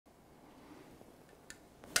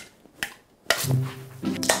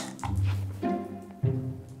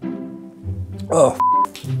Oh,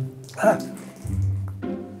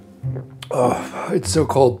 oh, it's so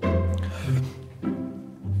cold.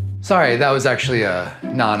 Sorry, that was actually a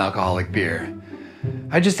non-alcoholic beer.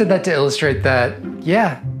 I just did that to illustrate that,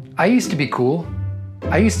 yeah, I used to be cool.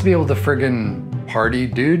 I used to be able to friggin' party,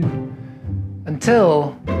 dude.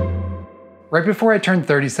 Until right before I turned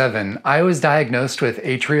 37, I was diagnosed with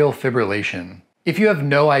atrial fibrillation. If you have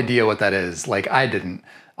no idea what that is, like I didn't,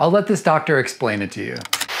 I'll let this doctor explain it to you.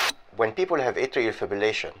 When people have atrial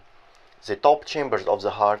fibrillation, the top chambers of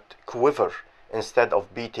the heart quiver instead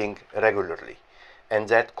of beating regularly. And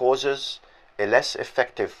that causes a less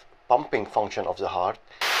effective pumping function of the heart.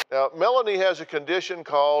 Now, Melanie has a condition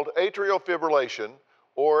called atrial fibrillation,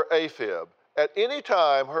 or AFib. At any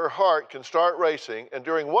time, her heart can start racing, and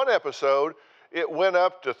during one episode, it went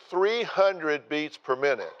up to 300 beats per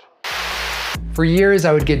minute. For years,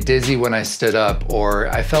 I would get dizzy when I stood up, or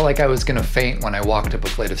I felt like I was gonna faint when I walked up a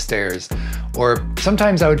flight of stairs, or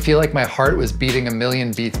sometimes I would feel like my heart was beating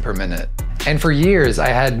 1,000,000 beats per minute. And for years, I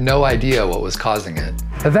had no idea what was causing it.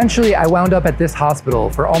 Eventually, I wound up at this hospital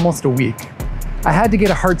for almost a week. I had to get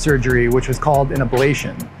a heart surgery, which was called an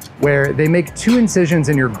ablation, where they make 2 incisions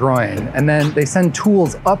in your groin, and then they send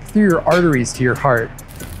tools up through your arteries to your heart,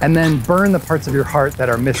 and then burn the parts of your heart that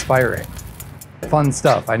are misfiring. Fun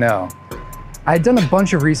stuff, I know. I had done a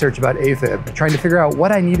bunch of research about AFib, trying to figure out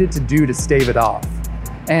what I needed to do to stave it off.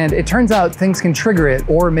 And it turns out things can trigger it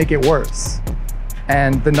or make it worse.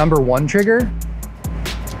 And the number 1 trigger?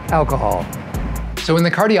 Alcohol. So when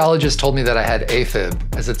the cardiologist told me that I had AFib,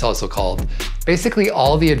 as it's also called, basically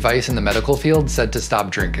all the advice in the medical field said to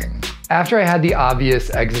stop drinking. After I had the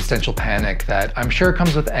obvious existential panic that I'm sure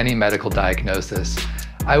comes with any medical diagnosis,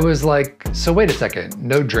 I was like, so wait a second,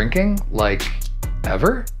 no drinking? Like,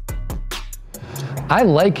 ever? I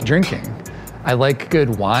like drinking. I like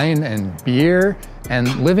good wine and beer,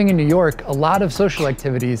 and living in New York, a lot of social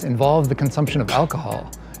activities involve the consumption of alcohol.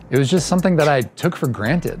 It was just something that I took for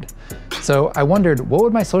granted. So I wondered, what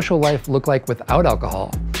would my social life look like without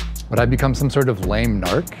alcohol? Would I become some sort of lame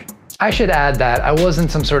narc? I should add that I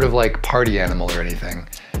wasn't some sort of like party animal or anything.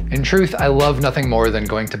 In truth, I love nothing more than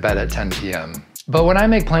going to bed at 10 p.m. But when I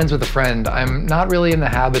make plans with a friend, I'm not really in the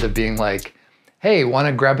habit of being like, hey,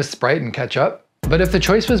 wanna grab a Sprite and catch up? But if the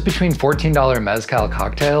choice was between $14 mezcal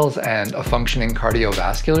cocktails and a functioning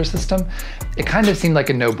cardiovascular system, it kind of seemed like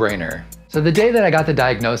a no-brainer. So the day that I got the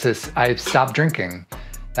diagnosis, I stopped drinking.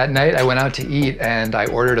 That night I went out to eat and I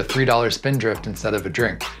ordered a $3 Spindrift instead of a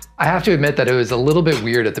drink. I have to admit that it was a little bit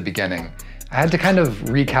weird at the beginning. I had to kind of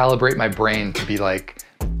recalibrate my brain to be like,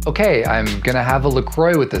 okay, I'm gonna have a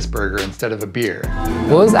LaCroix with this burger instead of a beer.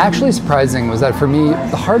 What was actually surprising was that for me,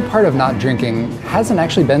 the hard part of not drinking hasn't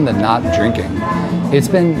actually been the not drinking. It's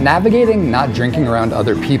been navigating not drinking around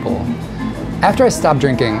other people. After I stopped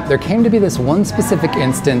drinking, there came to be this one specific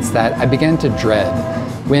instance that I began to dread.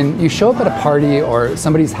 When you show up at a party or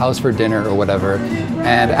somebody's house for dinner or whatever,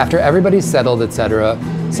 and after everybody's settled, etc.,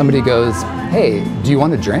 somebody goes, hey, do you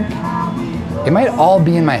want a drink? It might all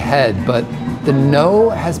be in my head, but the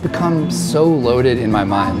no has become so loaded in my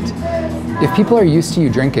mind. If people are used to you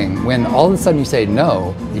drinking, when all of a sudden you say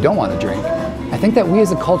no, you don't want to drink, I think that we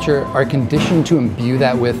as a culture are conditioned to imbue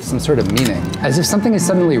that with some sort of meaning, as if something is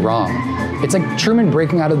suddenly wrong. It's like Truman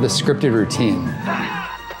breaking out of the scripted routine.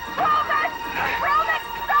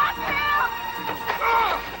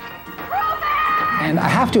 And I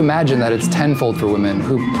have to imagine that it's tenfold for women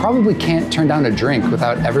who probably can't turn down a drink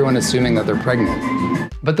without everyone assuming that they're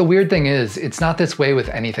pregnant. But the weird thing is, it's not this way with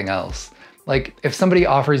anything else. Like, if somebody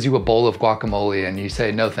offers you a bowl of guacamole and you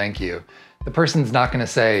say, no thank you, the person's not gonna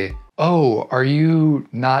say, oh, are you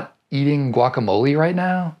not eating guacamole right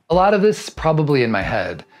now? A lot of this is probably in my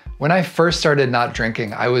head. When I first started not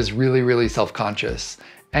drinking, I was really self-conscious.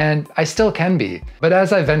 And I still can be. But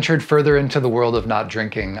as I ventured further into the world of not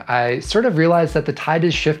drinking, I sort of realized that the tide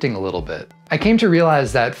is shifting a little bit. I came to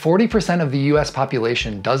realize that 40% of the US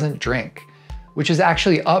population doesn't drink, which is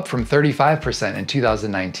actually up from 35% in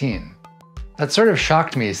 2019. That sort of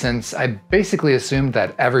shocked me since I basically assumed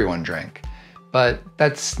that everyone drank. But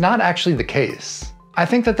that's not actually the case. I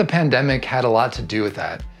think that the pandemic had a lot to do with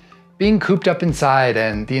that. Being cooped up inside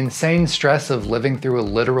and the insane stress of living through a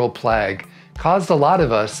literal plague caused a lot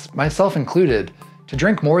of us, myself included, to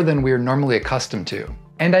drink more than we're normally accustomed to.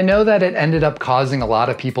 And I know that it ended up causing a lot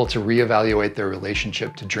of people to reevaluate their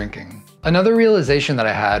relationship to drinking. Another realization that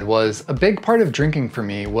I had was a big part of drinking for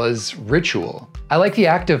me was ritual. I like the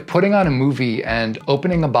act of putting on a movie and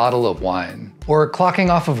opening a bottle of wine, or clocking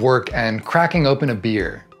off of work and cracking open a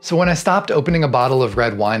beer. So when I stopped opening a bottle of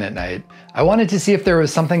red wine at night, I wanted to see if there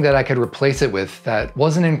was something that I could replace it with that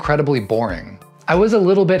wasn't incredibly boring. I was a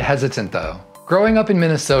little bit hesitant though. Growing up in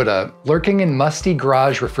Minnesota, lurking in musty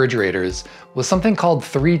garage refrigerators was something called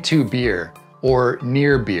 3-2 beer, or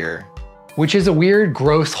near beer, which is a weird,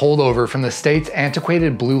 gross holdover from the state's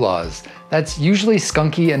antiquated blue laws that's usually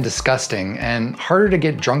skunky and disgusting and harder to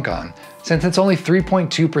get drunk on, since it's only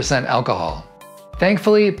 3.2% alcohol.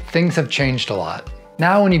 Thankfully, things have changed a lot.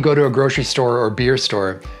 Now when you go to a grocery store or beer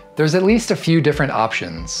store, there's at least a few different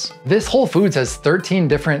options. This Whole Foods has 13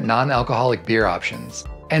 different non-alcoholic beer options.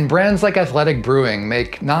 And brands like Athletic Brewing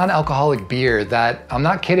make non-alcoholic beer that, I'm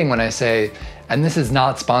not kidding when I say, and this is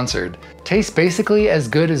not sponsored, tastes basically as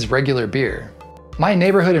good as regular beer. My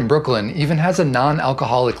neighborhood in Brooklyn even has a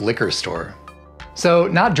non-alcoholic liquor store. So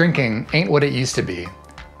not drinking ain't what it used to be.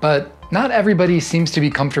 But not everybody seems to be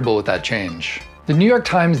comfortable with that change. The New York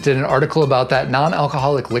Times did an article about that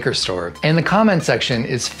non-alcoholic liquor store, and the comment section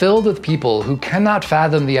is filled with people who cannot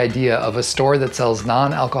fathom the idea of a store that sells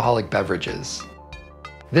non-alcoholic beverages.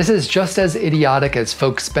 This is just as idiotic as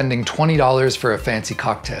folks spending $20 for a fancy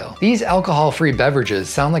cocktail. These alcohol-free beverages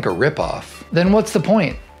sound like a ripoff. Then what's the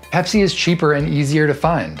point? Pepsi is cheaper and easier to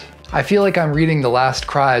find. I feel like I'm reading the last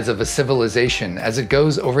cries of a civilization as it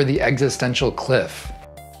goes over the existential cliff.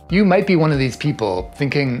 You might be one of these people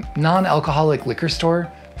thinking, non-alcoholic liquor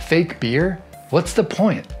store? Fake beer? What's the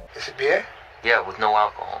point? Is it beer? Yeah, with no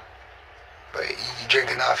alcohol. But you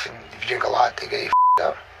drink enough, and if you drink a lot, they get you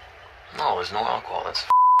up. No, there's no alcohol. That's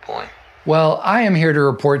the point. Well, I am here to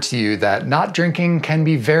report to you that not drinking can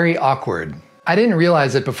be very awkward. I didn't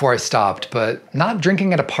realize it before I stopped, but not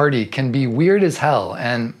drinking at a party can be weird as hell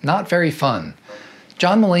and not very fun.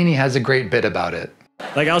 John Mulaney has a great bit about it.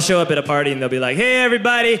 Like, I'll show up at a party and they'll be like, hey,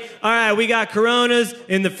 everybody, all right, we got Coronas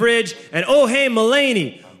in the fridge, and oh, hey,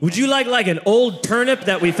 Mulaney, would you like an old turnip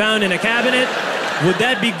that we found in a cabinet? Would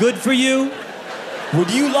that be good for you? Would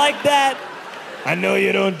you like that? I know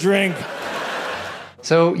you don't drink.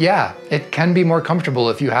 So yeah, it can be more comfortable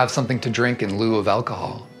if you have something to drink in lieu of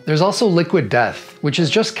alcohol. There's also Liquid Death, which is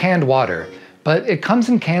just canned water, but it comes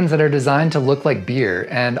in cans that are designed to look like beer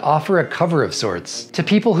and offer a cover of sorts to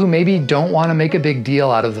people who maybe don't want to make a big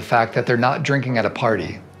deal out of the fact that they're not drinking at a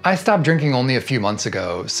party. I stopped drinking only a few months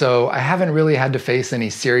ago, so I haven't really had to face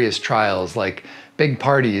any serious trials like big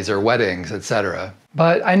parties or weddings, etc.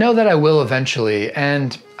 But I know that I will eventually,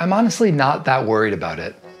 and I'm honestly not that worried about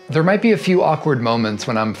it. There might be a few awkward moments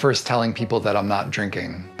when I'm first telling people that I'm not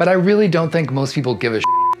drinking, but I really don't think most people give a shit.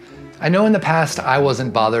 I know in the past I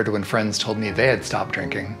wasn't bothered when friends told me they had stopped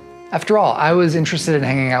drinking. After all, I was interested in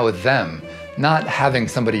hanging out with them, not having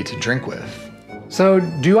somebody to drink with. So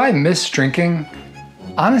do I miss drinking?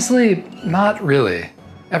 Honestly, not really.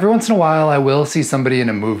 Every once in a while I will see somebody in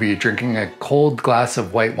a movie drinking a cold glass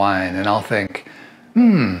of white wine and I'll think,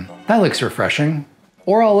 that looks refreshing.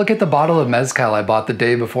 Or I'll look at the bottle of mezcal I bought the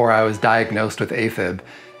day before I was diagnosed with AFib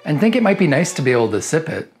and think it might be nice to be able to sip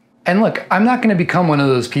it. And look, I'm not going to become one of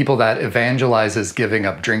those people that evangelizes giving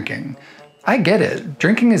up drinking. I get it,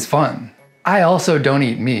 drinking is fun. I also don't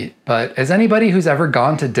eat meat, but as anybody who's ever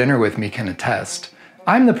gone to dinner with me can attest,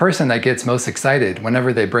 I'm the person that gets most excited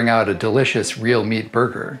whenever they bring out a delicious real meat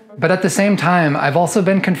burger. But at the same time, I've also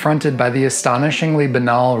been confronted by the astonishingly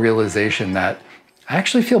banal realization that I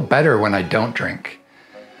actually feel better when I don't drink.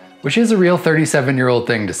 Which is a real 37-year-old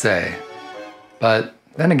thing to say. But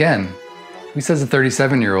then again, who says a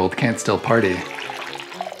 37-year-old can't still party?